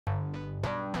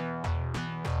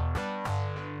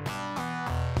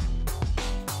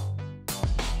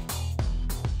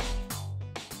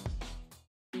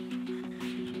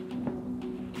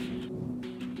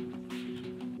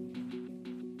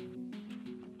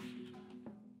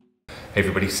Hey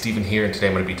everybody, Steven here, and today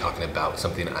I'm going to be talking about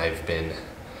something I've been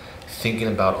thinking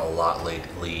about a lot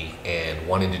lately and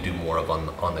wanting to do more of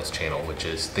on this channel, which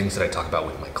is things that I talk about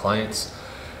with my clients,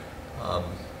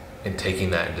 and taking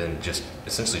that and then just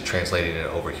essentially translating it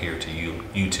over here to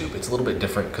YouTube. It's a little bit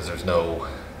different because there's no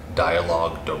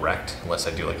dialogue direct unless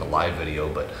I do like a live video,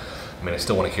 but I mean I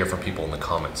still want to hear from people in the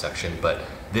comment section. But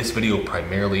this video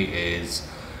primarily is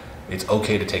it's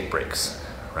okay to take breaks,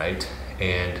 right?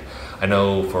 And I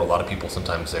know for a lot of people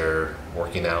sometimes they're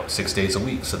working out 6 days a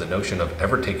week, so the notion of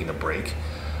ever taking a break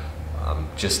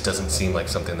just doesn't seem like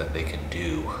something that they can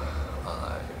do.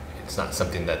 It's not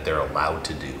something that they're allowed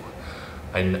to do.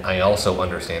 And I also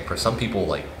understand for some people,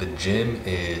 like, the gym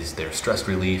is their stress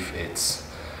relief, it's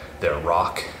their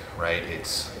rock, right?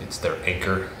 It's their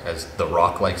anchor, as The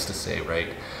Rock likes to say,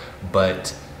 right?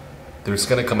 But there's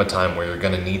gonna come a time where you're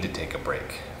gonna need to take a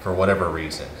break for whatever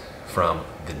reason from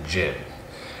the gym.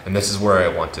 And this is where I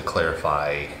want to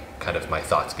clarify kind of my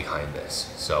thoughts behind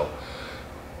this. So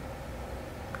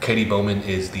Katie Bowman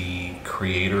is the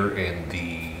creator and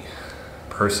the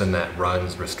person that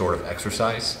runs Restorative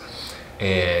Exercise,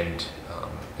 and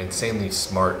insanely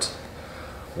smart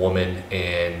woman.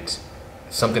 And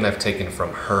something I've taken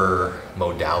from her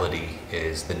modality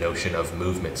is the notion of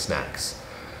movement snacks.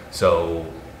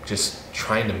 So just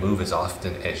trying to move as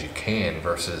often as you can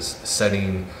versus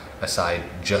setting aside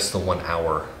just the 1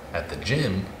 hour at the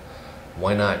gym.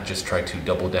 Why not just try to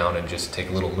double down and just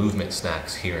take little movement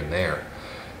snacks here and there?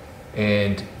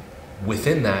 And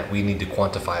within that, we need to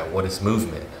quantify what is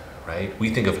movement, right? We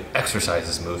think of exercise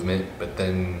as movement, but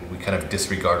then we kind of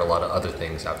disregard a lot of other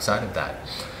things outside of that.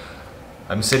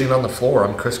 I'm sitting on the floor,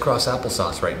 I'm crisscross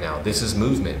applesauce right now. This is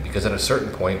movement because at a certain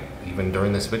point, even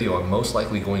during this video, I'm most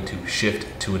likely going to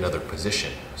shift to another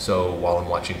position. So while I'm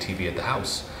watching TV at the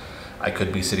house, I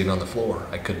could be sitting on the floor,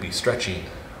 I could be stretching,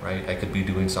 right? I could be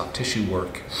doing soft tissue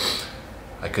work.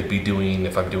 I could be doing,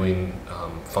 if I'm doing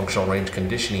functional range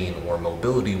conditioning or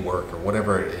mobility work or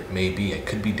whatever it may be, I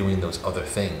could be doing those other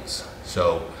things.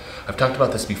 So I've talked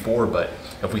about this before, but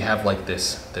if we have like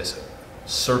this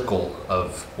circle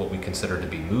of what we consider to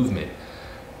be movement,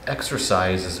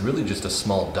 exercise is really just a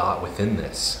small dot within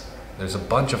this. There's a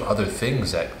bunch of other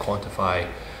things that quantify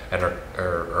and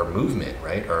are movement,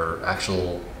 right? Are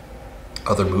actual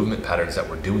other movement patterns that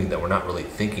we're doing that we're not really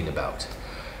thinking about.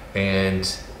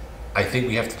 And I think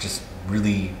we have to just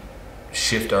really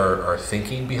shift our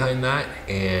thinking behind that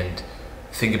and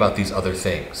think about these other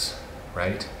things,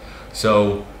 right?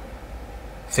 So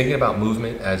thinking about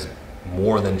movement as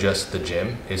more than just the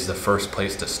gym is the first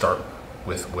place to start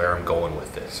with where I'm going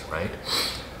with this, right?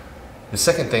 The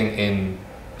second thing in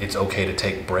it's okay to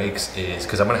take breaks is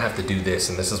because I'm going to have to do this,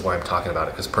 and this is why I'm talking about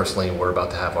it, because personally we're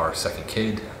about to have our second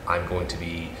kid. I'm going to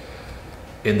be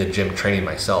in the gym training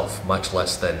myself much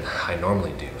less than I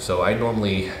normally do. So I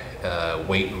normally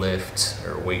weight lift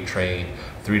or weight train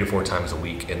 3 to 4 times a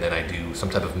week, and then I do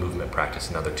some type of movement practice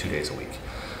another 2 days a week.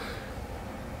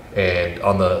 And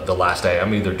on the last day,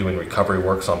 I'm either doing recovery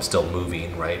work, so I'm still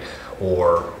moving, right?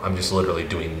 Or I'm just literally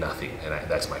doing nothing, and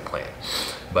that's my plan.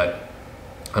 But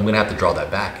I'm gonna have to draw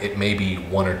that back. It may be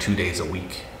 1 or 2 days a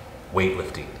week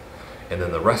weightlifting. And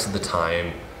then the rest of the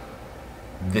time,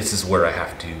 this is where I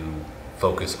have to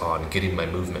focus on getting my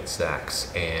movement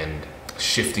snacks and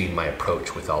shifting my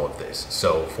approach with all of this.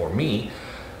 So for me,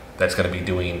 that's gonna be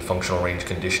doing functional range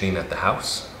conditioning at the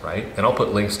house, right? And I'll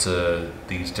put links to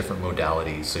these different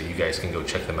modalities so you guys can go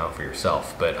check them out for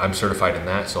yourself. But I'm certified in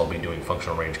that, so I'll be doing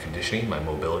functional range conditioning, my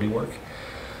mobility work.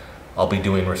 I'll be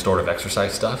doing restorative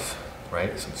exercise stuff,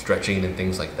 right? Some stretching and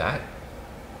things like that.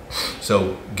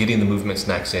 So getting the movement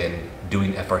snacks in,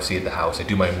 doing FRC at the house. I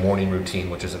do my morning routine,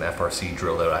 which is an FRC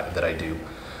drill that I do.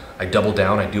 I double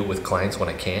down, I do it with clients when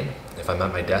I can. If I'm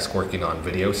at my desk working on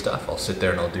video stuff, I'll sit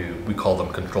there and I'll do, we call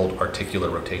them controlled articular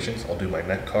rotations. I'll do my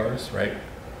neck cars, right?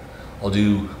 I'll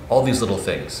do all these little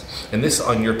things. And this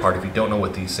on your part, if you don't know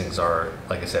what these things are,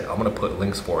 like I said, I'm gonna put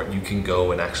links for it. You can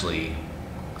go and actually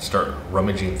start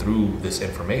rummaging through this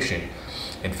information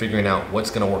and figuring out what's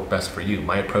going to work best for you.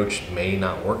 My approach may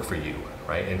not work for you,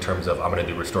 right? In terms of I'm going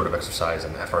to do restorative exercise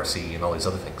and FRC and all these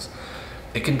other things.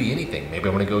 It can be anything. Maybe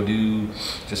I'm going to go do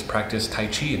just practice Tai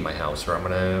Chi in my house, or I'm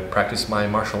going to practice my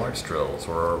martial arts drills,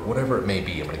 or whatever it may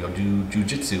be. I'm going to go do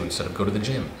jujitsu instead of go to the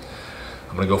gym.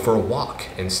 I'm going to go for a walk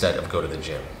instead of go to the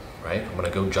gym, right? I'm going to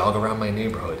go jog around my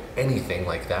neighborhood. Anything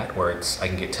like that where I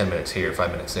can get 10 minutes here,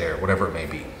 5 minutes there, whatever it may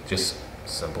be. Just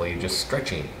simply just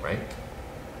stretching, right?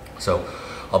 So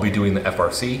I'll be doing the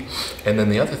FRC. And then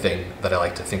the other thing that I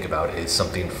like to think about is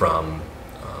something from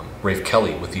Rafe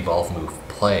Kelly with Evolve Move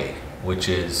Play, which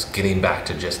is getting back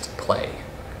to just play.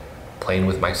 playing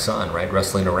with my son, right?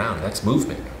 Wrestling around, that's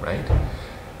movement, right?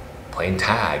 Playing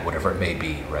tag, whatever it may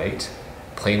be, right?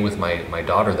 Playing with my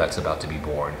daughter that's about to be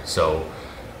born. So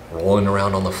rolling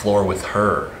around on the floor with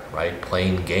her, right?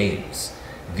 Playing games.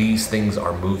 These things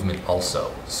are movement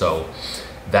also. So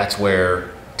that's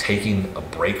where taking a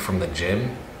break from the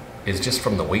gym is just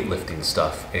from the weightlifting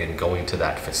stuff and going to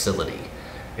that facility.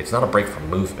 It's not a break from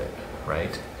movement,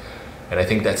 right? And I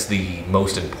think that's the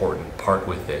most important part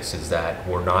with this, is that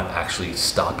we're not actually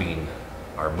stopping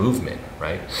our movement,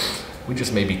 right? We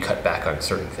just maybe cut back on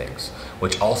certain things,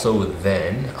 which also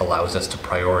then allows us to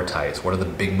prioritize what are the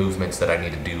big movements that I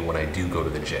need to do when I do go to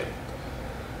the gym.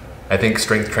 I think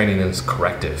strength training is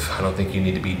corrective. I don't think you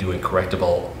need to be doing correctives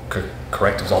all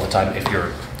the time.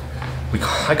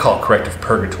 I call it corrective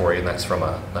purgatory, and that's from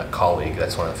a colleague.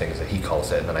 That's one of the things that he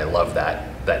calls it, and I love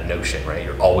that notion, right?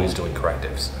 You're always doing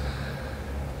correctives.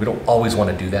 We don't always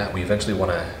want to do that. We eventually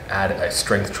want to add a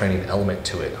strength training element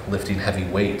to it, lifting heavy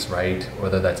weights, right?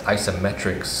 Whether that's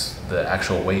isometrics, the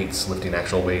actual weights, lifting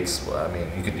actual weights. I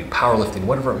mean, you could do powerlifting,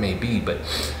 whatever it may be, but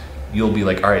you'll be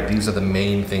like, all right, these are the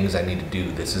main things I need to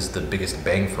do. This is the biggest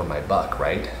bang for my buck,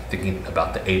 right? Thinking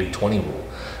about the 80-20 rule.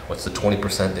 What's the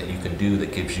 20% that you can do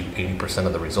that gives you 80%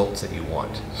 of the results that you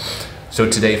want? So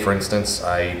today, for instance,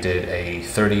 I did a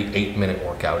 38-minute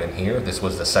workout in here. This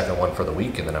was the second one for the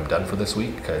week, and then I'm done for this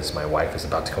week because my wife is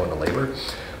about to go into labor.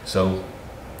 So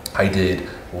I did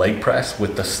leg press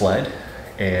with the sled,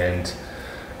 and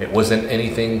it wasn't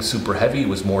anything super heavy. It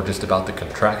was more just about the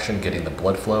contraction, getting the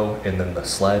blood flow, and then the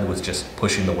sled was just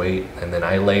pushing the weight. And then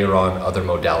I layer on other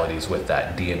modalities with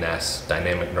that, DNS,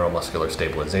 dynamic neuromuscular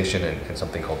stabilization, and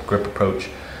something called grip approach.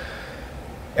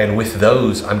 And with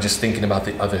those, I'm just thinking about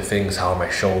the other things. How are my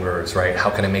shoulders, right? How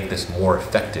can I make this more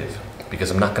effective? Because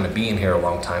I'm not going to be in here a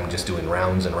long time just doing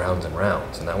rounds and rounds and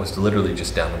rounds. And that was literally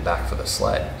just down and back for the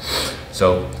sled.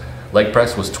 So leg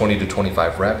press was 20 to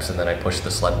 25 reps, and then I pushed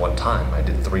the sled one time. I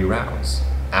did 3 rounds.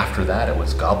 After that, it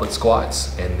was goblet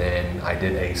squats, and then I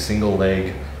did a single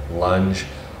leg lunge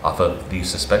off of the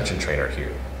suspension trainer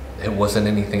here. It wasn't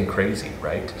anything crazy,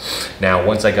 right? Now,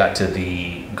 once I got to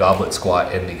the goblet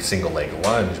squat and the single leg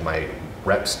lunge, my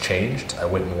reps changed. I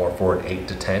went more for an 8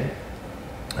 to 10.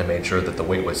 I made sure that the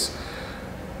weight was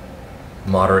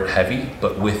moderate heavy,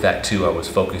 but with that too, I was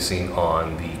focusing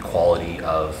on the quality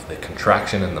of the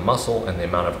contraction in the muscle and the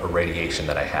amount of irradiation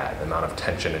that I had, the amount of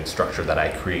tension and structure that I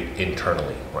create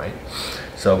internally, right?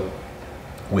 So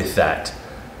with that,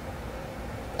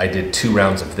 I did 2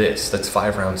 rounds of this. That's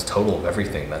 5 rounds total of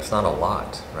everything. That's not a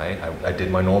lot, right? I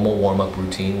did my normal warm-up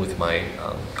routine with my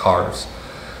cars.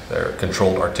 They're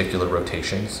controlled articular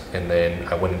rotations, and then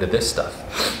I went into this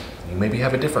stuff. You maybe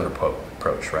have a different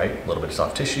approach, right? A little bit of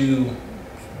soft tissue,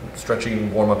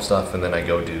 stretching, warm-up stuff, and then I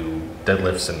go do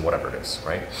deadlifts and whatever it is,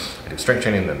 right? I do strength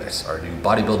training and then this, or I do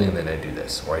bodybuilding and then I do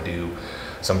this, or I do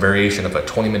some variation of a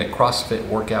 20-minute CrossFit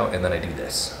workout and then I do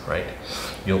this, right?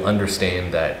 You'll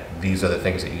understand that these are the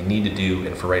things that you need to do,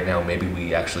 and for right now, maybe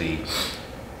we actually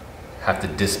have to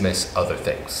dismiss other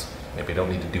things. Maybe I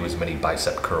don't need to do as many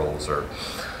bicep curls or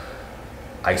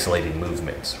isolating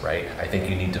movements, right? I think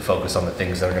you need to focus on the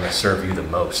things that are going to serve you the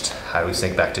most. I always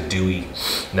think back to Dewey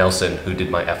Nelson, who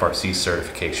did my FRC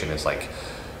certification. Is like,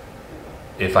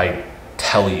 if I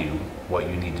tell you what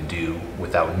you need to do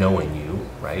without knowing you,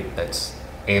 right? That's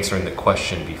answering the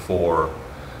question before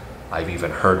I've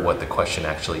even heard what the question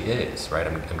actually is, right?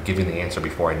 I'm giving the answer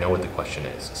before I know what the question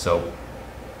is. So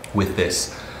with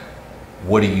this,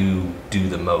 what do you do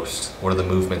the most? What are the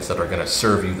movements that are going to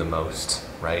serve you the most,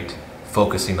 right?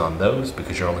 Focusing on those,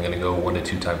 because you're only going to go 1 to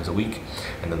 2 times a week,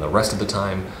 and then the rest of the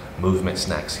time, movement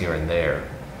snacks here and there,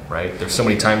 right? There's so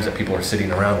many times that people are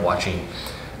sitting around watching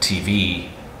TV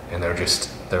and they're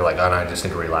like, oh, no, I just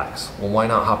need to relax. Well, why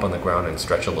not hop on the ground and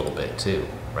stretch a little bit too,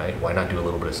 right? Why not do a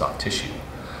little bit of soft tissue,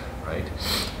 right?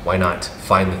 Why not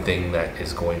find the thing that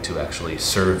is going to actually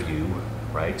serve you,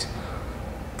 right?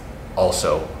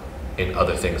 Also in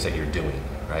other things that you're doing,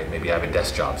 right? Maybe I have a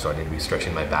desk job, so I need to be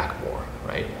stretching my back more,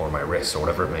 right? Or my wrists, or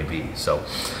whatever it may be. So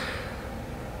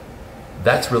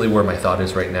that's really where my thought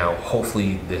is right now.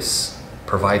 Hopefully this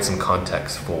provides some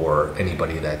context for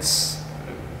anybody that's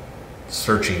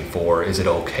searching for, is it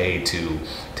okay to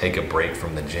take a break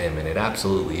from the gym? And it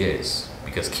absolutely is,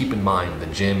 because keep in mind, the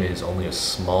gym is only a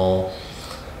small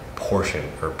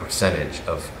portion or percentage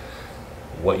of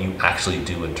what you actually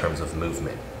do in terms of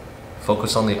movement.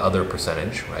 Focus on the other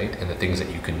percentage, right? And the things that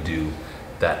you can do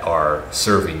that are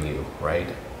serving you, right?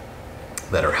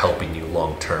 that are helping you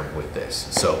long term with this.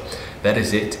 So that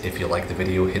is it. If you like the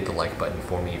video, hit the like button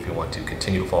for me. If you want to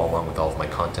continue to follow along with all of my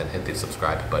content, hit the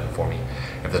subscribe button for me.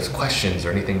 If there's questions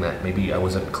or anything that maybe I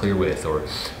wasn't clear with, or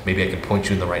maybe I can point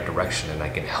you in the right direction and I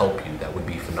can help you, that would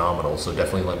be phenomenal. So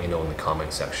definitely let me know in the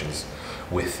comment sections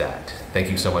with that. Thank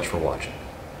you so much for watching.